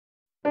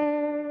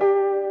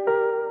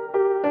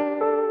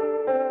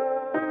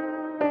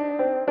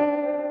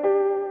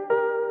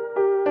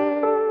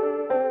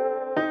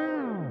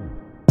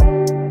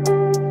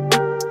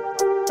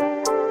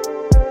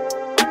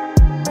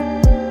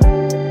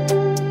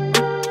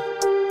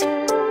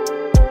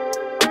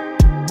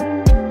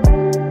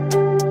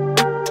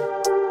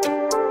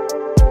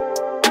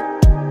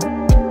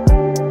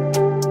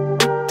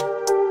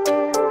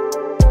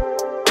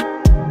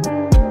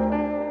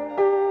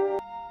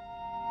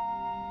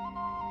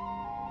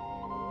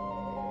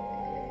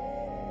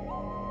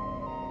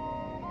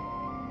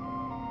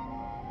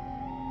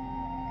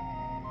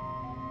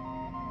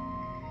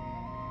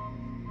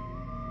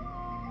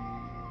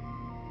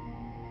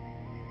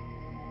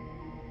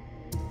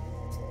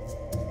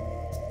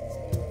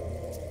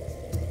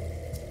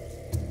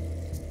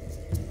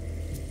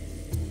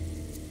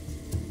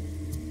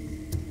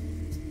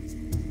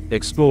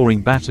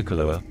Exploring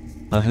Batticaloa,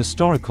 a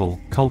historical,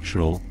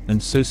 cultural,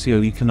 and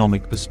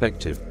socio-economic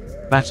perspective.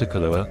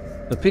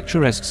 Batticaloa, a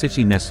picturesque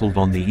city nestled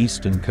on the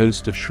eastern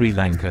coast of Sri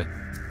Lanka,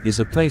 is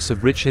a place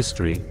of rich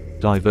history,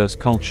 diverse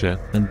culture,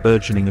 and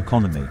burgeoning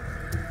economy.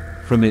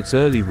 From its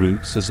early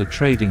roots as a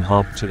trading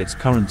hub to its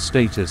current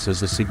status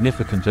as a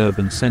significant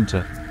urban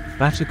center,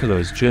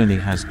 Batticaloa's journey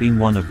has been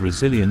one of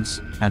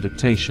resilience,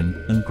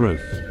 adaptation, and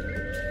growth.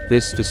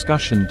 This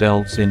discussion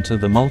delves into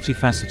the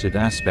multifaceted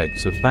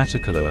aspects of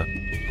Batticaloa,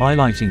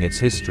 highlighting its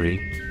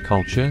history,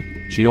 culture,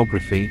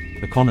 geography,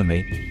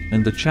 economy,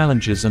 and the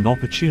challenges and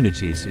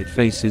opportunities it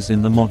faces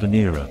in the modern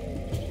era.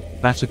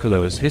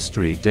 Batticaloa's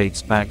history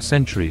dates back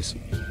centuries,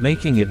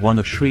 making it one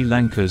of Sri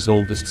Lanka's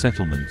oldest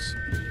settlements.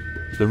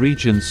 The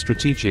region's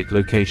strategic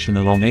location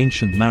along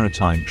ancient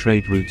maritime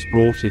trade routes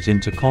brought it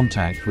into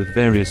contact with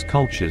various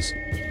cultures,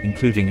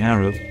 including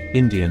Arab,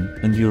 Indian,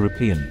 and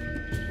European.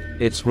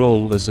 Its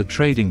role as a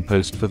trading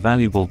post for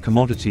valuable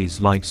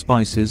commodities like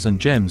spices and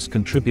gems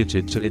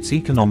contributed to its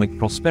economic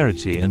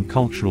prosperity and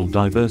cultural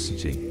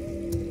diversity.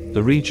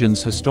 The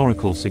region's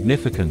historical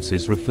significance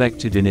is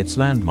reflected in its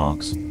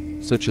landmarks,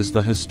 such as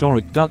the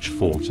historic Dutch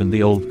fort and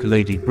the Old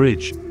Kaledi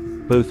Bridge,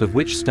 both of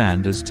which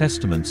stand as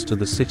testaments to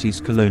the city's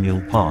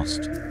colonial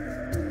past.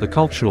 The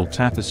cultural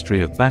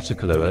tapestry of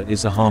Batticaloa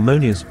is a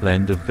harmonious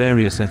blend of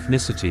various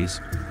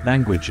ethnicities,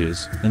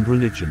 languages, and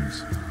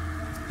religions.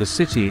 The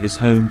city is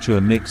home to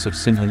a mix of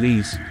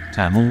Sinhalese,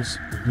 Tamils,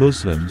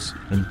 Muslims,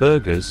 and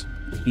Burghers,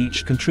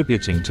 each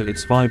contributing to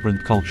its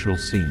vibrant cultural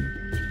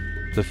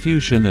scene. The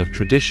fusion of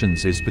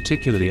traditions is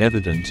particularly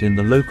evident in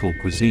the local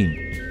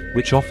cuisine,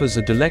 which offers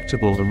a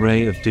delectable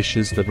array of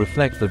dishes that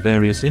reflect the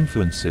various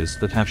influences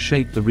that have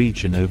shaped the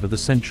region over the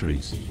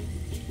centuries.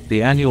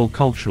 The annual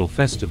cultural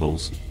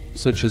festivals,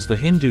 such as the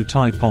Hindu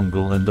Thai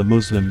Pongal and the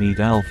Muslim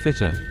Eid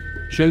al-Fitr,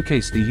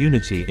 showcase the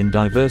unity in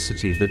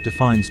diversity that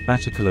defines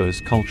Batticaloa's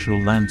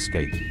cultural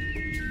landscape.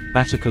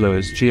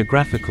 Batticaloa's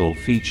geographical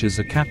features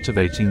are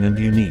captivating and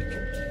unique.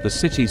 The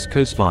city's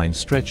coastline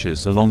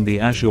stretches along the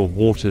azure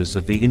waters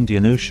of the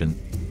Indian Ocean,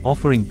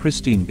 offering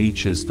pristine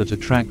beaches that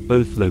attract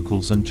both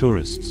locals and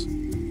tourists.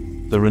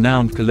 The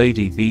renowned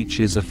Kaledi Beach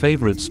is a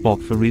favorite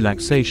spot for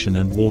relaxation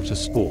and water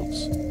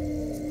sports.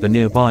 The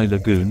nearby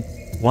lagoon,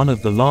 one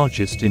of the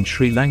largest in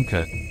Sri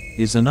Lanka,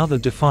 is another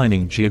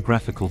defining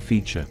geographical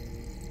feature.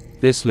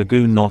 This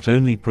lagoon not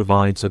only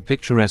provides a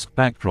picturesque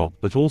backdrop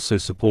but also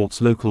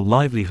supports local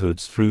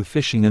livelihoods through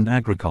fishing and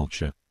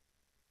agriculture.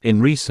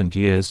 In recent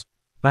years,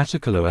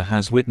 Batticaloa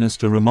has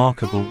witnessed a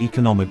remarkable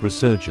economic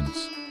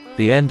resurgence.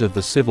 The end of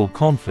the civil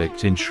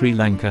conflict in Sri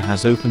Lanka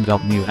has opened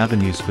up new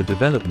avenues for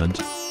development,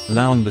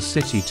 allowing the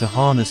city to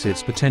harness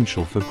its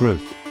potential for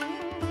growth.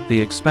 The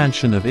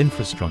expansion of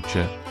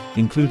infrastructure,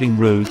 including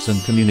roads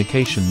and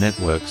communication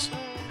networks,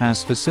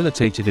 has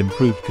facilitated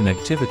improved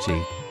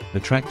connectivity,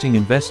 attracting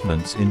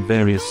investments in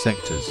various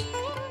sectors.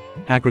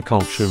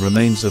 Agriculture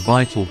remains a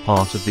vital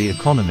part of the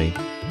economy,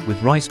 with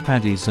rice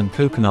paddies and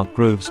coconut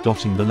groves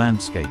dotting the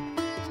landscape.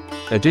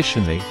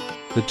 Additionally,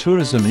 the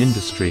tourism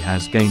industry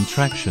has gained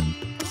traction,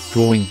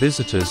 drawing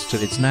visitors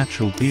to its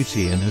natural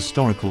beauty and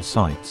historical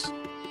sites.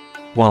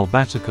 While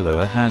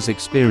Batticaloa has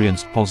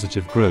experienced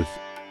positive growth,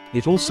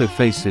 it also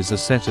faces a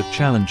set of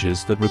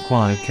challenges that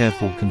require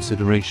careful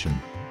consideration.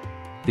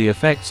 The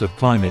effects of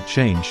climate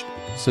change,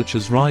 such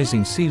as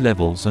rising sea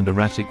levels and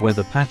erratic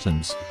weather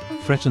patterns,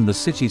 threaten the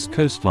city's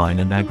coastline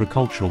and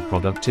agricultural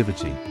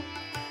productivity.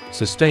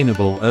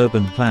 Sustainable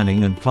urban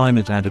planning and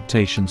climate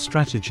adaptation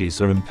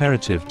strategies are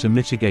imperative to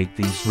mitigate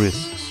these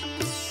risks.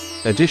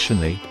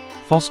 Additionally,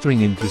 fostering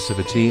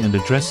inclusivity and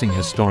addressing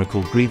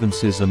historical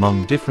grievances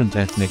among different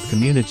ethnic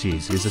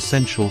communities is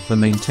essential for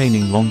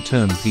maintaining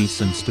long-term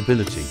peace and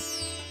stability.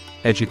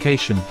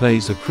 Education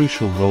plays a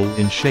crucial role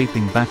in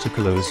shaping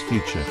Batticaloa's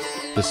future.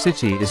 The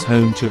city is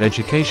home to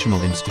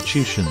educational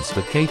institutions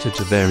that cater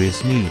to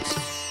various needs,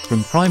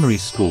 from primary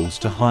schools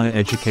to higher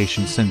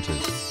education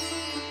centers.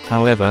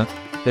 However,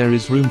 there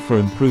is room for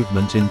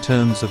improvement in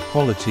terms of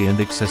quality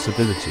and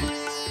accessibility.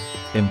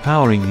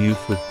 Empowering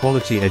youth with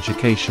quality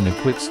education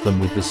equips them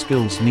with the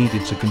skills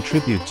needed to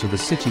contribute to the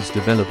city's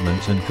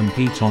development and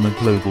compete on a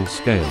global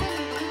scale.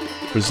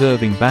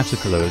 Preserving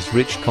Batticaloa's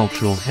rich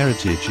cultural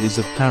heritage is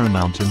of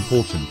paramount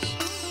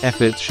importance.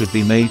 Efforts should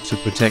be made to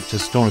protect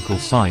historical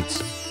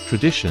sites,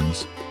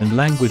 traditions, and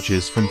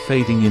languages from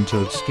fading into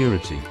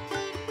obscurity.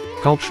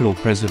 Cultural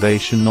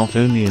preservation not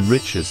only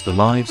enriches the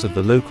lives of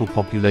the local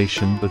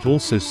population but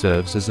also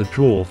serves as a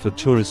draw for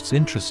tourists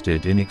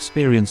interested in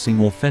experiencing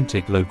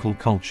authentic local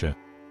culture.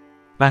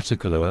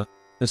 Batticaloa,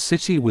 a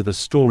city with a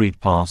storied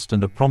past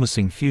and a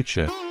promising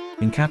future,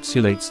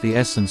 encapsulates the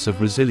essence of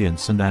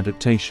resilience and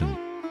adaptation.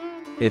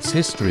 Its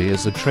history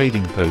as a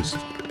trading post,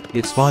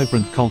 its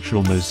vibrant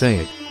cultural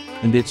mosaic,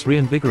 and its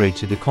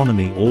reinvigorated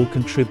economy all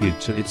contribute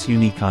to its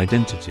unique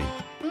identity.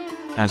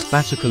 As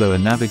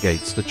Batticaloa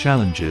navigates the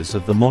challenges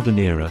of the modern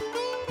era,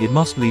 it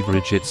must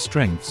leverage its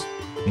strengths,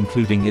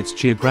 including its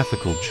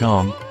geographical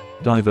charm,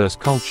 diverse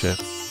culture,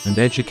 and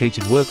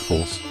educated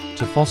workforce,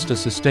 to foster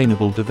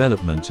sustainable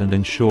development and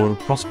ensure a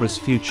prosperous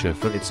future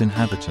for its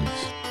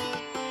inhabitants.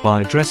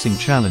 By addressing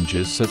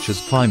challenges such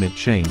as climate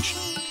change,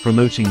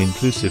 promoting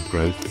inclusive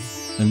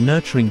growth, and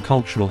nurturing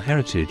cultural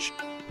heritage,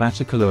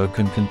 Batticaloa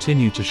can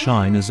continue to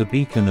shine as a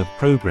beacon of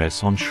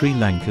progress on Sri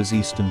Lanka's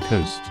eastern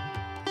coast.